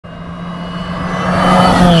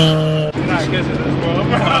catching this, bro.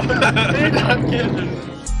 He's not catching it.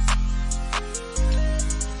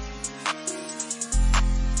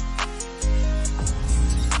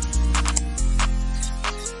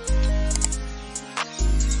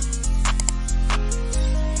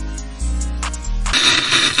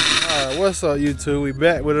 What's up, YouTube? We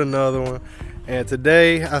back with another one, and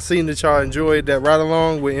today I seen that y'all enjoyed that ride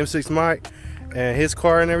along with M6 Mike and his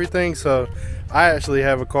car and everything. So I actually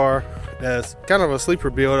have a car that's kind of a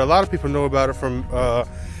sleeper build. A lot of people know about it from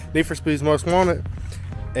Need for Speed's Most Wanted,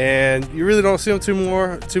 and you really don't see them too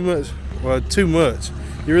much. You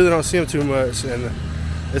really don't see them too much, and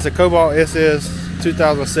it's a CobaltSS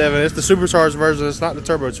 2007. It's the supercharged version. It's not the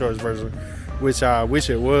turbocharged version, which I wish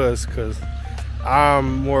it was, because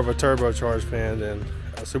I'm more of a turbocharged fan than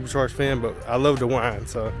a supercharged fan, but I love the whine,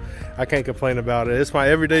 so I can't complain about it. It's my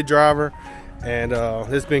everyday driver, and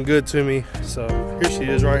it's been good to me. So here she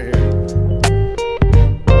is right here.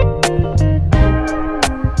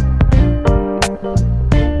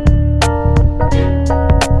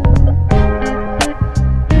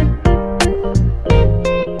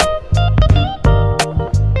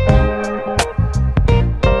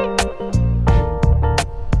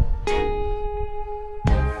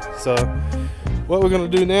 So what we're gonna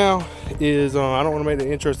do now is, I don't wanna make the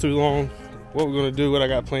intro too long. What we're gonna do, what I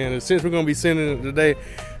got planned is, since we're gonna be sending it today,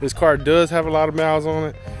 this car does have a lot of miles on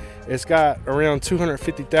it. It's got around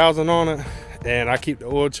 250,000 on it, and I keep the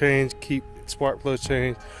oil change, keep spark plug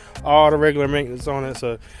change, all the regular maintenance on it.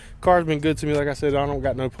 So car's been good to me. Like I said, I don't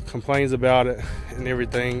got no complaints about it and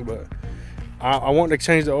everything, but I want to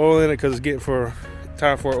change the oil in it because it's getting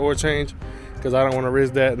time for an oil change, because I don't want to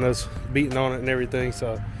risk that and us beating on it and everything.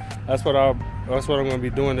 So that's what I'm going to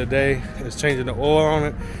be doing today, is changing the oil on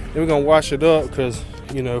it. Then we're going to wash it up, because,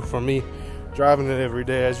 you know, for me driving it every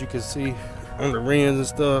day, as you can see on the rims and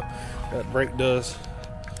stuff, that brake dust,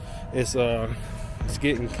 it's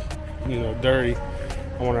getting, you know, dirty.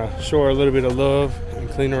 I want to show her a little bit of love and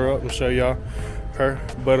clean her up and show y'all her.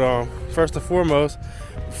 But first and foremost,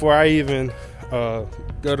 before I even go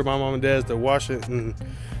to my mom and dad's to wash it and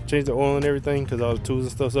change the oil and everything, because all the tools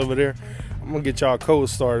and stuff's over there, I'm gonna get y'all a cold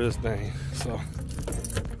start of this thing. So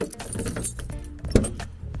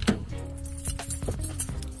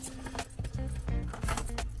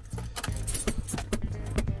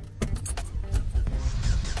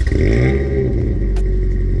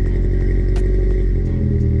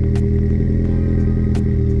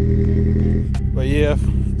but yeah,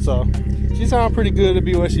 so she sounds pretty good to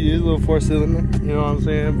be what she is, a little 4-cylinder, you know what I'm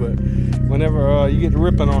saying? But whenever you get the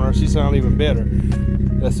ripping on her, she sounds even better.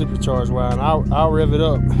 That supercharged wow, and I'll rev it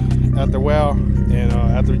up at the wow, and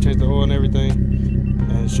after we change the oil and everything,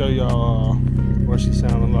 and show y'all what she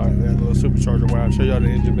sounding like, that little supercharger wow, and show y'all the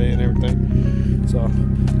engine bay and everything. So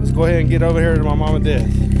let's go ahead and get over here to my mom and dad.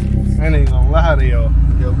 I ain't even gonna lie to y'all,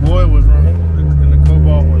 your boy was running, and the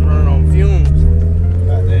Cobalt was running on fumes.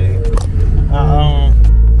 God dang.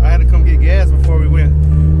 I had to come get gas before we went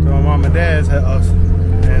to my mom and dad's house,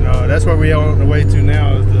 and that's where we are on the way to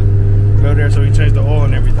now, is to go there so we can change the oil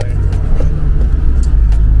and everything.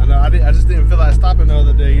 I know I just didn't feel like stopping the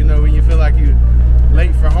other day. You know, when you feel like you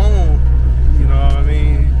late for home, you know what I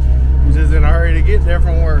mean? You just in a hurry to get there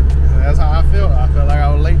from work. That's how I felt. I felt like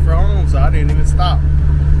I was late for home, so I didn't even stop.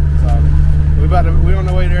 So we're on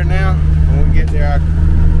the way there now. And when we get there,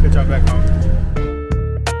 I'll get y'all back home.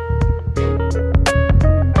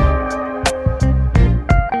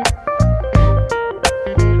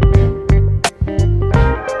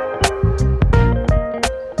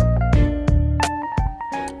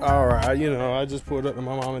 You know, I just pulled up to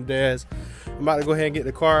my mom and dad's. I'm about to go ahead and get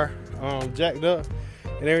the car jacked up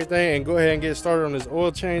and everything, and go ahead and get started on this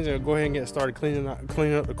oil change, and go ahead and get started cleaning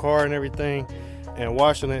up the car and everything, and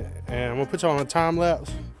washing it. And I'm gonna put y'all on a time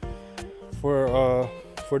lapse for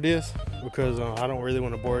this, because I don't really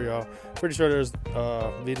want to bore y'all. Pretty sure there's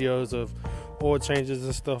videos of oil changes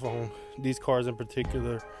and stuff on these cars in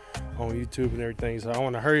particular on YouTube and everything. So I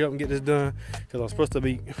want to hurry up and get this done, because I'm supposed to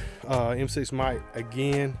be M6 Mike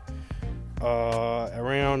again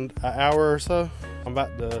around an hour or so. I'm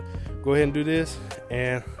about to go ahead and do this,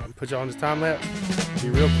 and put y'all on this time lapse. Be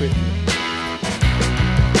real quick.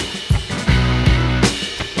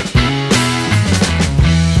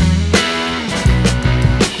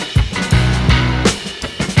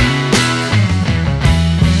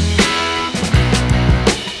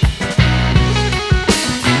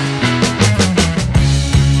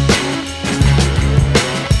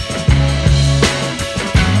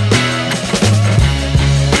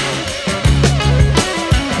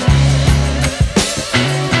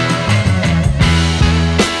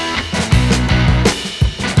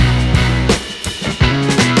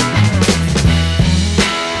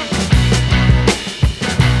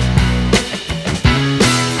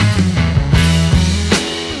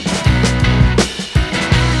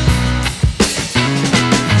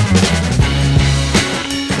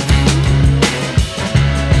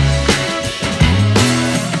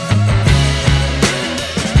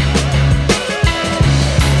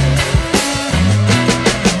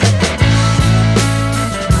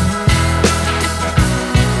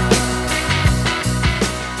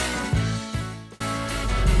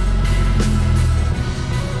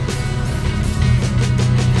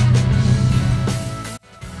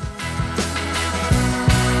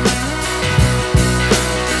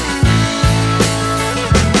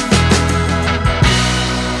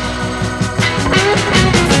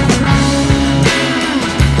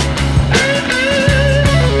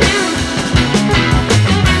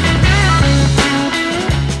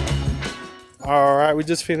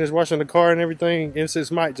 just finished washing the car and everything.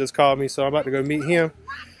 M6 Mike just called me, so I'm about to go meet him.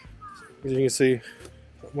 As you can see,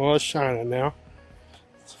 well, it's shining now.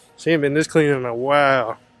 She ain't been this clean in a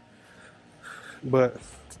while. But,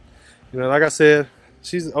 you know, like I said,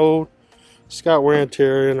 she's old. She's got wear and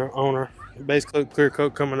tear on her. Base coat, clear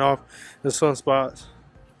coat coming off. There's some spots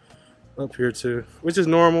up here too, which is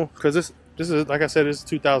normal because this is, like I said, this is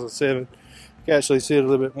 2007. You can actually see it a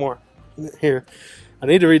little bit more here. I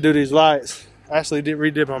need to redo these lights. I actually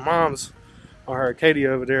redid my mom's on her Acadia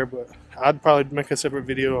over there, but I'd probably make a separate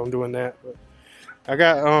video on doing that. But I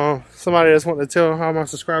got somebody that's wanting to tell how my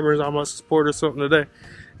subscribers, how much support or something today,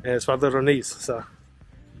 and it's my little niece. So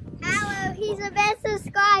hello, he's the best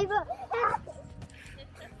subscriber.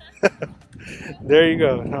 There you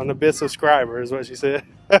go. I'm the best subscriber is what she said.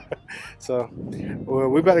 So, well,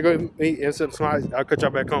 we better go meet M6 Mike. I'll cut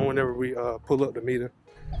y'all back on whenever we pull up to meet him.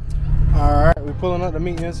 All right, we're pulling up to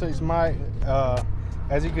meet M6 Mike.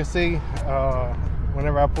 As you can see,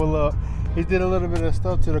 whenever I pull up, he did a little bit of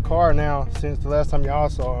stuff to the car now since the last time y'all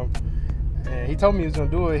saw him. And he told me he was gonna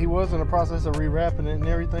do it. He was in the process of rewrapping it and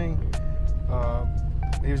everything.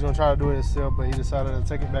 He was gonna try to do it himself, but he decided to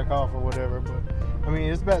take it back off or whatever. But I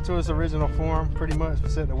mean, it's back to its original form, pretty much.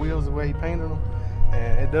 Set the wheels the way he painted them,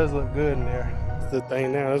 and it does look good in there. That's the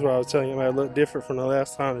thing now. That's what I was telling you. It might look different from the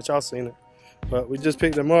last time that y'all seen it. But we just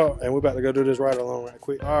picked them up, and we're about to go do this ride along right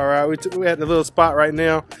quick. All right, we at the little spot right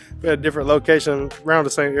now. We're at a different location, around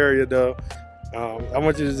the same area though. I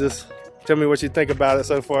want you to just tell me what you think about it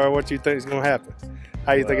so far. What you think is gonna happen?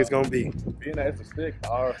 How you think it's gonna be? Being that it's a stick,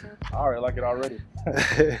 I already like it already.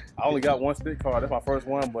 I only got one stick car. That's my first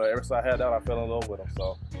one, but ever since I had that, I fell in love with them.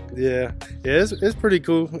 So yeah, it's pretty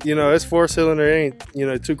cool. You know, it's 4-cylinder. It ain't, you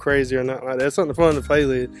know, too crazy or nothing like that. It's something fun to play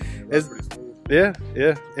with. It's yeah.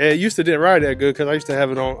 It used to didn't ride that good because I used to have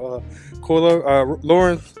it on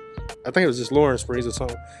Lawrence. I think it was just Lawrence Springs or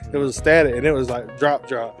something. It was static and it was like drop,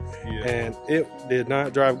 and it did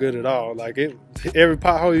not drive good at all. Like every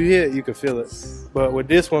pothole you hit, you could feel it. But with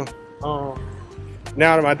this one,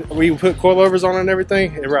 now that we put coilovers on it and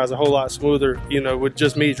everything, it rides a whole lot smoother. You know, with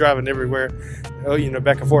just me driving everywhere, you know,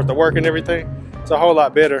 back and forth to work and everything, it's a whole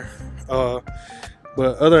lot better. But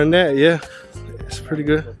other than that, yeah, it's pretty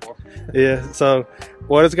good. Yeah. So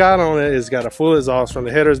what it's got on it is got a full exhaust from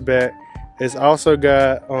the headers back. It's also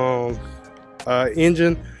got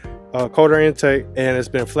engine, cold air intake, and it's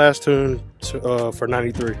been flash tuned for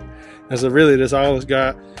 93. And so really that's all it's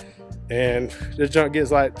got. And this junk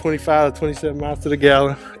gets like 25 to 27 miles to the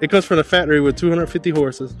gallon. It comes from the factory with 250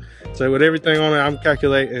 horses. So with everything on it, I'm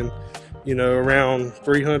calculating, you know, around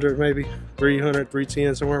 300, maybe 300,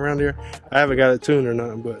 310, somewhere around there. I haven't got it tuned or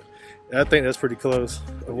nothing, but I think that's pretty close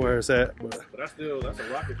of where it's at. But that's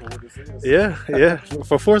a rocket for what this is. Yeah.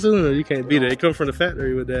 For 4-cylinder, you can't beat it. It comes from the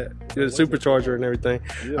factory with that, with the supercharger and everything.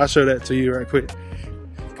 Yeah. I'll show that to you right quick.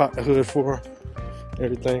 Pop the hood for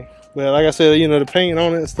everything. But like I said, you know, the paint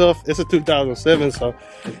on it and stuff, it's a 2007, so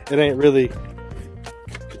it ain't really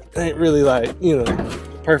like, you know,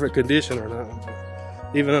 perfect condition or nothing.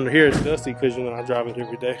 But even under here, it's dusty because, you know, I drive it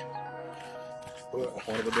every day. But,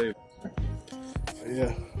 one of the days.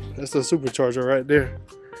 Yeah, that's the supercharger right there.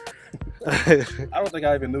 I don't think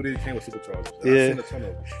I even knew these came with superchargers. Yeah, I've seen a ton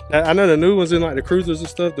of them. I know the new ones in like the cruisers and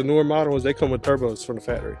stuff, the newer model ones, they come with turbos from the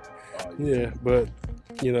factory. Yeah, but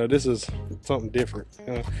you know, this is something different.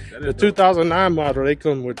 The 2009 model, they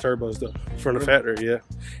come with turbos though from the factory. Yeah,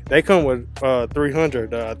 they come with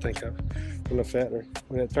 300, I think, from the factory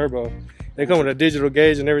with that turbo. They come with a digital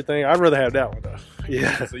gauge and everything. I'd rather have that one though.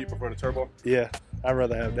 Yeah. So you prefer the turbo? Yeah, I'd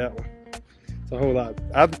rather have that one. It's a whole lot.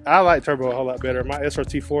 I like turbo a whole lot better. My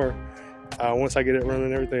SRT4. Once I get it running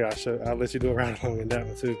and everything, I'll let you do a ride along in that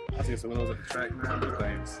one too. I see some of those at the track now. Those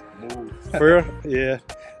things move. For real? Yeah,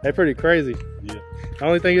 they're pretty crazy. Yeah. The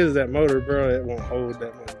only thing is that motor, bro, it won't hold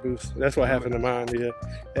that much boost. That's what happened to mine.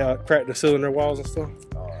 Yeah, cracked the cylinder walls and stuff.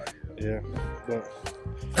 Yeah, but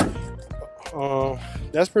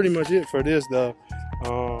that's pretty much it for this though.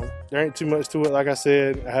 There ain't too much to it. Like I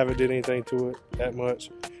said, I haven't did anything to it that much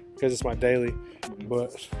because it's my daily.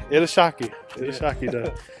 But it'll shock you. It'll shock you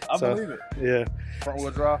though. I believe it. Yeah. Front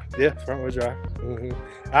wheel drive? Yeah, front wheel drive.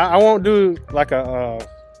 I won't do like a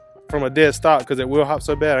from a dead stop because it will hop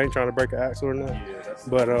so bad. I ain't trying to break an axle or nothing. Yeah,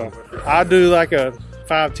 but I'll do like a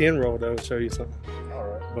 5-10 roll though to show you something.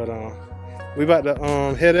 Alright. But we about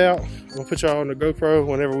to head out. I'm gonna put y'all on the GoPro.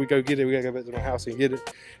 Whenever we go get it, we gotta go back to my house and get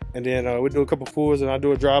it. And then we'll do a couple pulls and I'll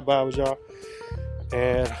do a drive-by with y'all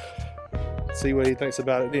and see what he thinks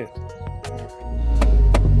about it then.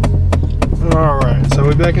 Alright, so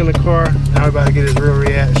we're back in the car. Now we're about to get his real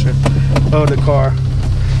reaction of the car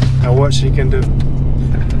and what she can do.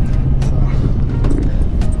 So,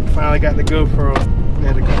 finally got the GoPro. We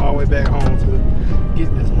had to go all the way back home to get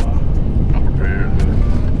this one. I'm prepared to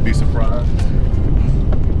be surprised.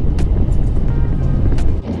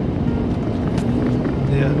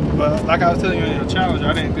 Yeah, but like I was telling you in the challenge,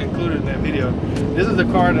 I didn't include it in that video. This is the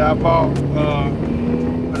car that I bought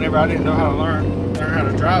whenever I didn't know how to learn how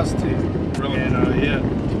to drive stick. Really? And yeah,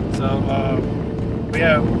 so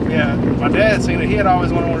yeah, my dad seen it. He had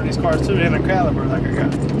always wanted one of these cars too, and a caliber like I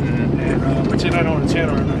got. And which it ain't on the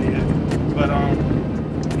channel or nothing yet. But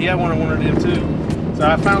he had one of them too. So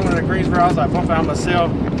I found one in Greensboro. I was like, bump, I'm gonna sell.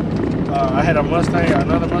 I had a Mustang,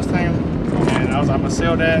 another Mustang, and I was like, I'm gonna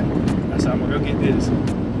sell that. I said, I'm gonna go get this.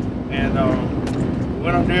 And we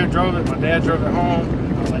went up there, drove it. My dad drove it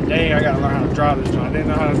home. I was like, dang, I gotta learn how to drive this joint. I didn't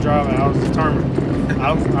know how to drive it. I was determined.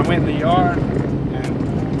 I went in the yard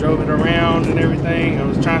and drove it around and everything. I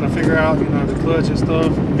was trying to figure out, you know, the clutch and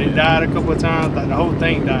stuff. It died a couple of times. Like the whole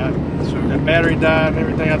thing died. The battery died and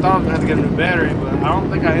everything. I thought I was gonna have to get a new battery, but I don't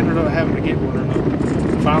think I ended up having to get one or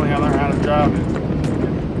nothing. Finally, I learned how to drive it.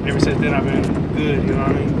 Ever since then, I've been good. You know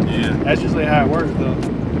what I mean? Yeah. That's usually how it works, though.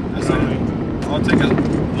 That's it. All it takes is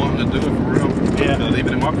wanting to do it for real. Yeah. Because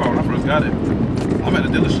even in my car, when I first got it, I'm at the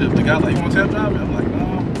dealership. The guy's like, "You want to test drive it?" I'm like,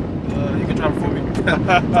 "No, you can drive it for me."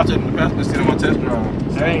 I was in the passenger seat on my test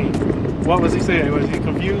drive. Dang. What was he saying? Was he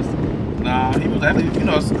confused? Nah, he was actually, you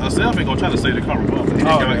know, a salesman gonna try to say the car was he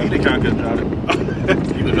didn't kind of couldn't drive it.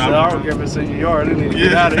 He was driving. I don't care if it's in your yard. I didn't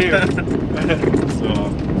get out of here. So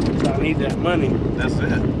I need that money. That's it.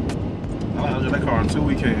 I drove that car on 2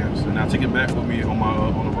 weekends, and I took it back with me on my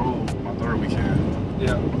on the road my 3rd weekend.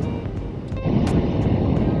 Yeah.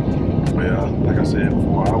 But yeah, like I said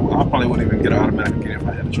before, I probably wouldn't even get an automatic again if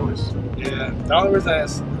I had a choice. Yeah. The only reason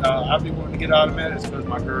I'd be wanting to get automatic is because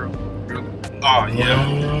my girl. Really? Oh yeah.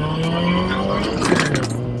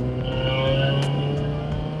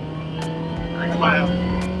 Wow.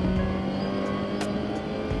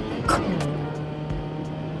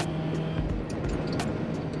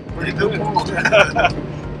 Pretty good.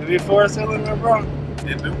 If you 4-cylinder, bro,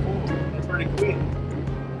 it do pull. They're pretty quick.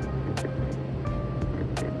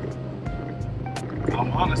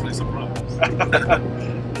 I'm honestly surprised.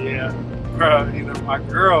 Yeah, bro. You know my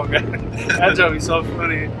girl. That joke be so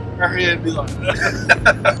funny. Her head be like,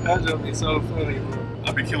 that joke be so funny, bro.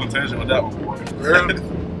 I'd be killing tension with that one, boy. Really?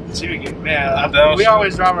 She would get mad. We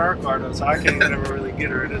always drive her car though, so I can't never really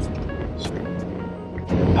get her in this one.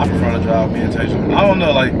 I prefer to drive me and Tasia. I don't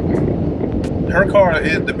know, like, her car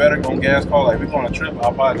is the better on gas car. Like, if we go on a trip,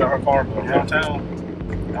 I'll probably drive her car, but around town,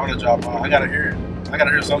 I want to drive mine. I gotta hear it. I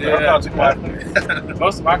gotta hear something. Yeah, her car too quiet.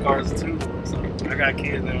 Most of my cars are 2-door, so I got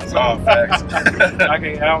kids now. So oh, facts. I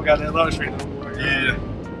don't got that luxury no more. Yeah.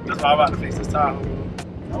 That's why I'm about to fix this tire.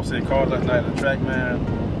 I was seeing cars last night at the track, man,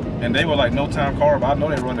 and they were like no time car, but I know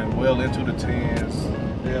they're running well into the 10s.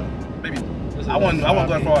 Yeah. Maybe. I wasn't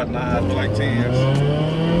going as far as 9s, but like 10s.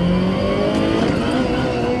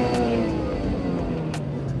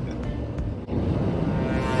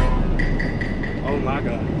 Oh my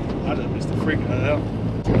God. I just missed the freak out of that.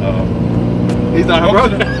 He thought I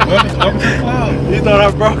broke it. He thought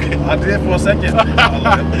I broke it. I did for a second.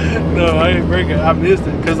 No, I didn't break it. I missed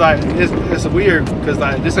it. Cause like it's weird. Cause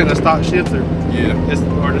like this ain't a stock shifter. Yeah.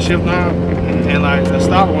 Or the shift knob. And like the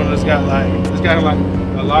stock one has got like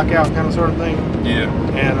a lockout kind of sort of thing. Yeah.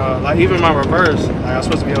 And like even my reverse, like I was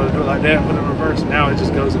supposed to be able to do it like that, put it in reverse. Now it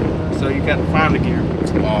just goes in. So you got to find the gear.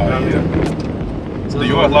 Oh yeah. So do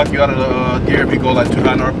you always lock you out of the gear if you go like too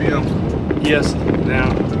high in RPMs? Yes. Now.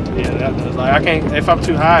 Yeah, that does. Like I can't. If I'm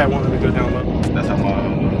too high, I want it to go down low. That's how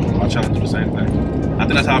my challenge do the same thing. I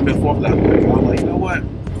think that's how I been forth. I'm like, you know what?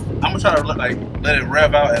 I'm gonna try to let it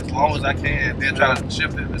rev out as long as I can, then try to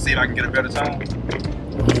shift it and see if I can get a better tone.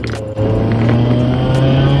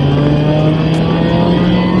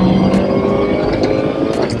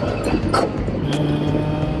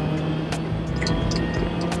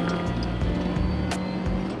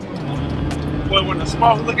 Boy, when the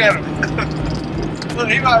smoke, look at him. Look,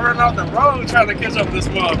 he might run off the road trying to catch up with this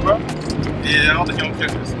mug, bro. Yeah, I don't think he'll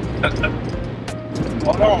catch this.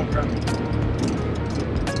 Hold on, bro.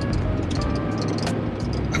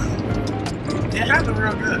 Yeah, that's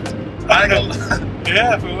real good. I ain't gonna lie.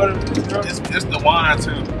 Yeah, for what it is, bro. It's the wine,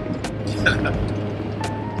 too.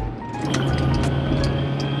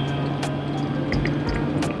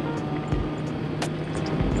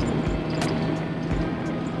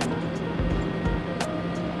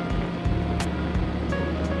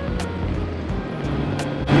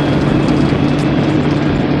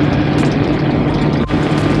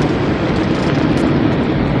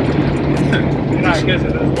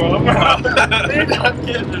 Catching this ball. He's not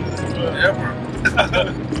catching this ball. Ever.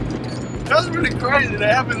 That's really crazy.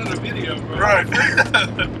 That happened in the video, bro. Right.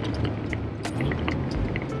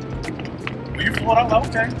 When you pulled up,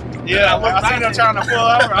 okay. Yeah, I seen him trying to pull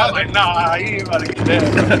over. I was like, nah, he ain't about to get that.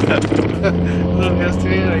 Look, S10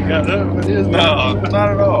 ain't got nothing with this. No, not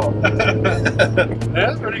at all.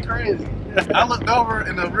 That's pretty crazy. I looked over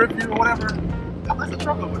in the rear view or whatever. I left the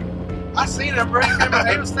truck over there. I seen him, bro.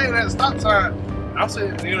 He was staying at the stop sign. I'm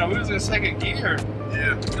saying, you know, we was in second gear.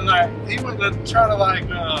 Yeah. And like, he went to try to like,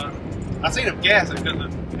 I seen him gassing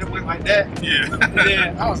because it went like that. Yeah. And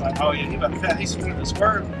then I was like, oh yeah, he about to pass. He swung the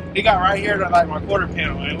swerve. He got right here to like my quarter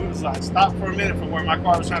panel, and we was like stopped for a minute from where my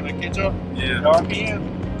car was trying to catch up. Yeah. The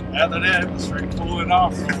RPM. After that, it was straight pulling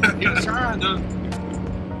off. He was trying to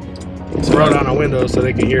roll down the window so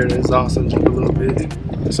they can hear the exhaust and jump a little bit.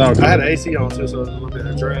 I had the AC on too, so it was a little bit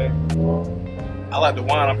of drag. I like the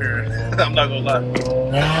wine I'm hearing. I'm not gonna lie.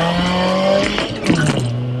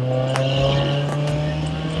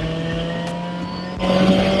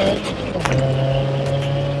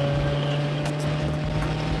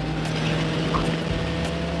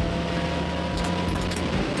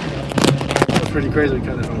 That's pretty crazy we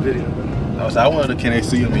cut it on video. So I wanted to can they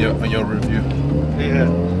see on your review. Yeah.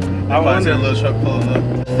 I wanted to see a little truck pulling up.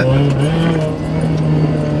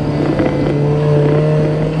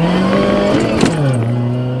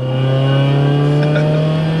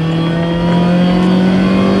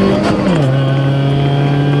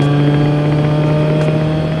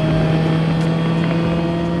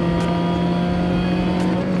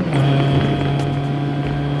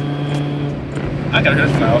 I gotta hear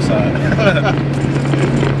this from the outside.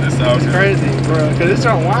 That sounds crazy, bro. Cause it's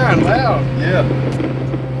on whine loud. Yeah.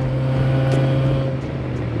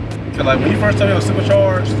 Cause like when you first told me it was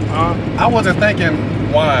supercharged, I wasn't thinking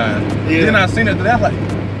wine. Yeah. Then I seen it. Then I was like,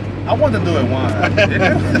 I wanted to do it wine.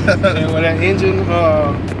 And with that engine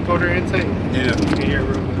quarter intake, yeah, you can hear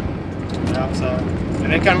real good outside.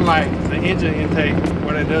 And it kind of like the engine intake.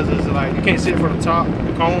 What it does is like you can't see it from the top,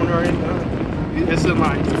 the cone or anything. It's in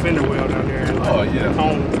like the fender well down there. And like, oh yeah, the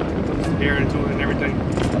cone puts air into it and everything.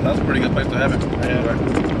 That's a pretty good place to have it.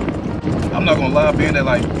 Yeah. I'm not gonna lie, being that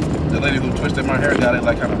like the lady who twisted my hair got it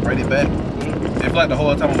like kind of braided back. It felt like the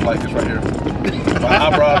whole time I'm like this right here. My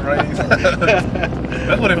eyebrows raised.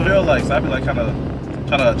 That's what it feels like. So I be like kind of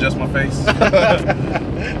trying to adjust my face.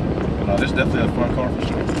 No, this is definitely a fun car for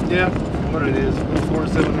sure. Yeah, what it is.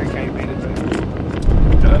 4-cylinder can't beat it.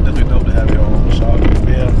 Yeah, that's definitely dope to have your own shop.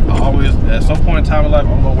 Yeah. I always, at some point in time in life,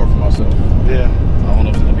 I'm gonna work for myself. Yeah. I don't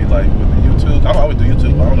know if it's gonna be like with the YouTube. I always do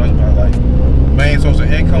YouTube, but I don't know if it's my like main source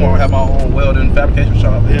of income or have my own welding fabrication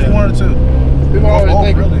shop. Yeah. You wanted to. People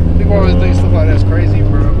always think stuff like that's crazy,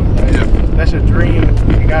 bro. But like, yeah. That's your dream.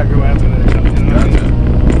 You gotta go after that. You know what I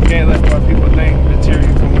mean? You can't let what people think deter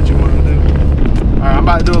you from what you want to do. All right, I'm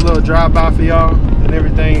about to do a little drive-by for y'all and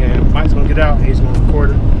everything, and Mike's gonna get out and he's gonna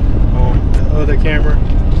record it on the other camera.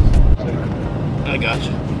 I got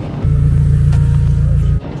you.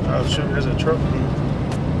 Oh shoot, there's a truck.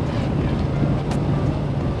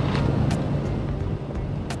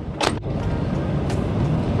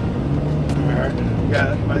 Alright,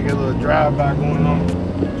 might get a little drive-by going on.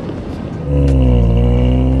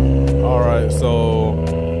 Alright, so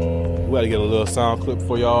we gotta get a little sound clip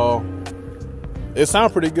for y'all. It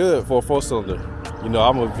sounds pretty good for a 4-cylinder. You know,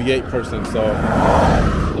 I'm a V8 person, so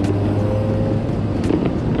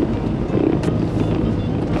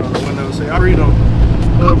I read a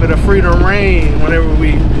little bit of freedom reign whenever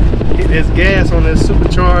we hit this gas on this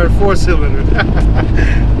supercharged 4-cylinder.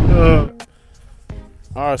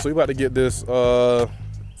 all right, so we about to get this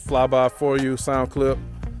flyby for you sound clip.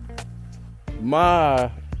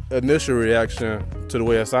 My initial reaction to the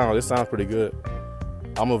way it sounds pretty good.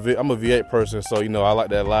 I'm a V8 person, so you know I like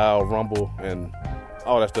that loud rumble and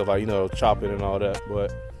all that stuff, like, you know, chopping and all that.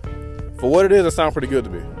 But for what it is, it sounds pretty good to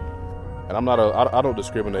me. And I don't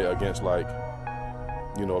discriminate against, like,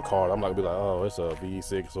 you know, a car. I'm not gonna be like, oh, it's a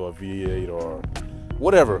V6 or a V8 or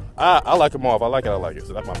whatever. I like them all. If I like it, I like it.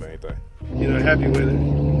 So that's my main thing. You know, happy with it.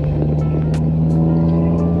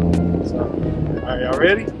 So, all right, y'all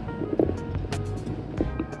ready?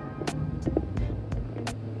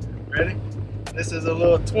 Ready? This is a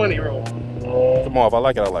little 20 roll. Come on, if I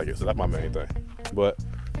like it, I like it. So that's my main thing. But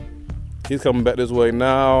he's coming back this way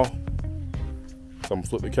now. So I'm gonna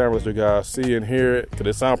flip the camera so you guys see and hear it, because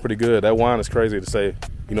it sounds pretty good. That whine is crazy to say,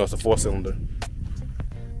 you know, it's a 4-cylinder.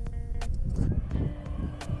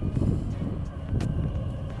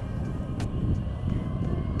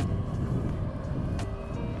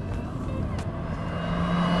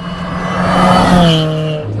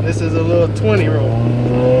 This is a little 20 roll.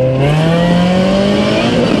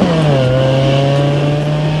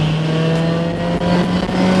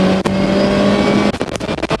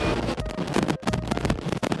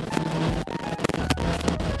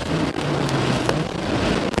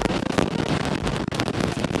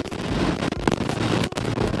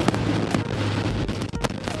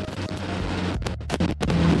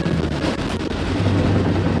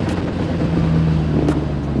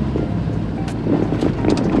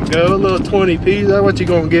 go, a little 20 piece. That's what you're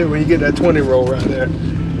gonna get when you get that 20 roll right there.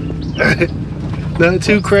 Nothing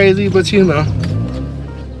too crazy, but you know,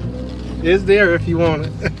 it's there if you want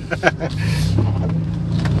it.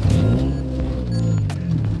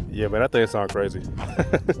 Yeah, man, that thing sounds crazy.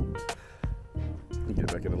 Get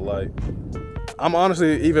back in the light. I'm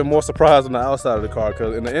honestly even more surprised on the outside of the car,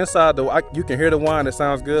 because in the inside, you can hear the whine, it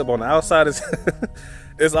sounds good, but on the outside,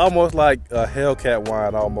 it's almost like a Hellcat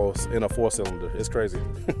whine almost in a 4-cylinder. It's crazy.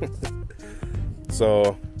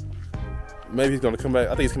 So maybe he's gonna come back. I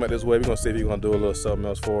think he's coming back this way. We're gonna see if he's gonna do a little something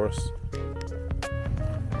else for us.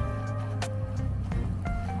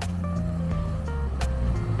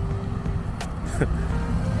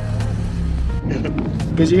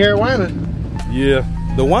 Did you hear it whining? Yeah.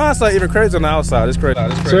 The whine's not even crazy on the outside. It's crazy.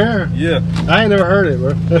 It's crazy. Sure. Yeah. I ain't never heard it,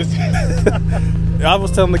 bro. I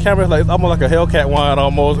was telling the camera, like, it's almost like a Hellcat whine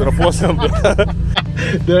almost in a 4-cylinder.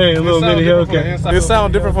 Dang, a little mini Hellcat. It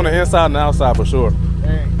sounds different from the inside and the outside for sure.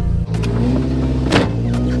 Dang.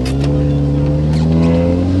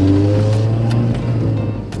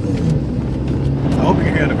 I hope you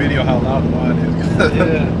can hear in the video how loud the whine is.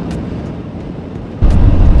 Yeah.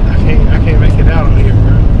 I can't make it out on here,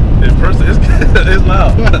 bro. In person, it's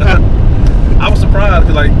loud. I was surprised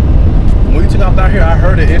because, like, when you took off down here, I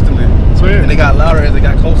heard it instantly. Swear. And it got louder as it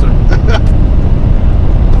got closer.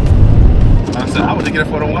 I said, I was just get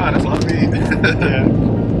it for the wine. That's all I need. Yeah.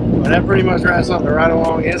 Well, that pretty much wraps up the ride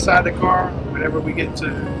along inside the car. Whenever we get to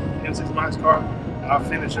M6 Mike's car, I'll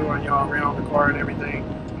finish showing y'all around the car and everything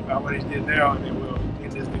about what he did now, and then we'll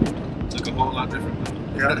end this video. Took a whole lot different.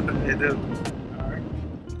 Yeah, it did.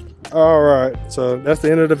 All right, so that's the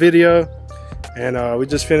end of the video, and we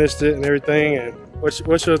just finished it and everything. And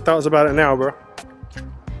what's your thoughts about it now, bro?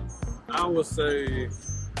 I would say,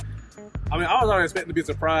 I mean, I was already expecting to be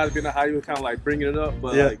surprised, being how you were kind of like bringing it up,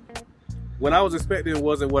 but yeah, like what I was expecting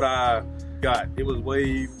wasn't what I got. It was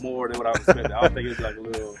way more than what I was expecting. I don't think it was like a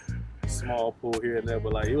little small pull here and there,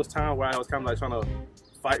 but like it was time where I was kind of like trying to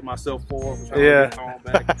fight myself forward, trying to get calm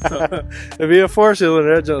back. So, to be a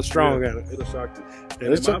 4-cylinder, that's just strong at it. It'll shock you.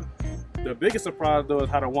 Yeah, the biggest surprise though is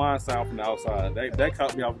how the whine sound from the outside. That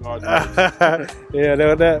caught me off guard. Yeah,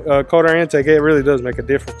 that quarter intake, it really does make a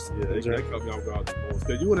difference. Yeah, that caught me off guard the most.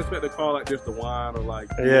 Because you wouldn't expect a car like this to whine or like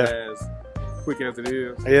be as quick as it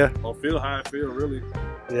is. Yeah. Or feel how it feels, really.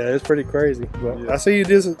 Yeah, it's pretty crazy. But I see you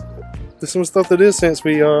did some stuff to this since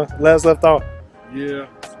we last left off. Yeah,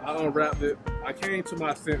 I unwrapped it. I came to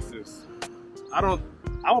my senses. I will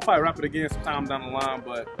probably wrap it again sometime down the line,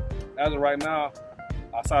 but as of right now,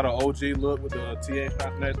 I saw the OG look with the TH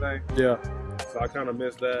pack and everything. Yeah. So I kind of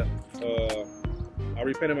missed that. I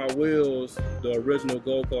repainted my wheels, the original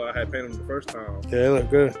gold color I had painted them the first time. Yeah, they look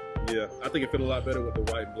good. Yeah, I think it fit a lot better with the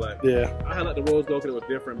white and black. Yeah. I had like the rose gold because it was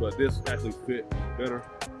different, but this actually fit better.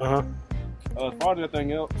 Uh-huh. As far as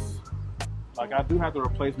anything else, like I do have to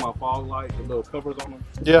replace my fog lights, the little covers on them.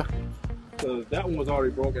 Yeah. Because that one was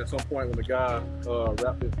already broke at some point when the guy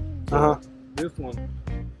wrapped it. Uh-huh. This one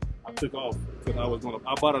I took off because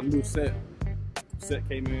I bought a new set. Set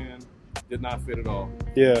came in, did not fit at all.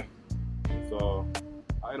 Yeah. So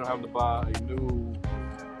I ended up having to buy a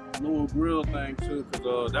new grill thing too,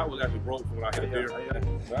 because that was actually broke when I hit it here.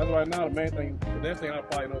 So as of right now, the next thing I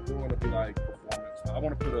probably end up doing would be like performance. I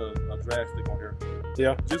want to put a drag stick on here.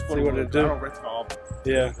 Yeah. Just for see what it do. I don't rest off.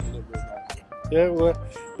 Yeah. Yeah, well,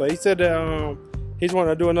 but he said that he's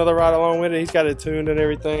wanting to do another ride along with it. He's got it tuned and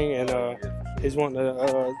everything, and he's wanting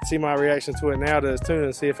to see my reaction to it now that it's tuned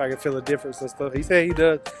and see if I can feel a difference and stuff. He said he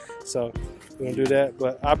does, so we're gonna do that.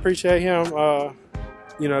 But I appreciate him,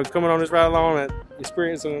 you know, coming on this ride along and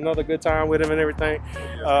experiencing another good time with him and everything.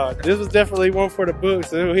 This was definitely one for the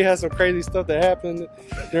books. We had some crazy stuff that happened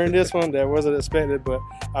during this one that wasn't expected, but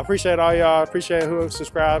I appreciate all y'all. I appreciate who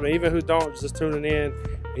subscribed and even who don't, just tuning in.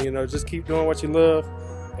 And, you know, just keep doing what you love,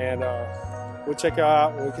 and we'll check y'all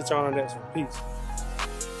out when we catch y'all on the next one. Peace.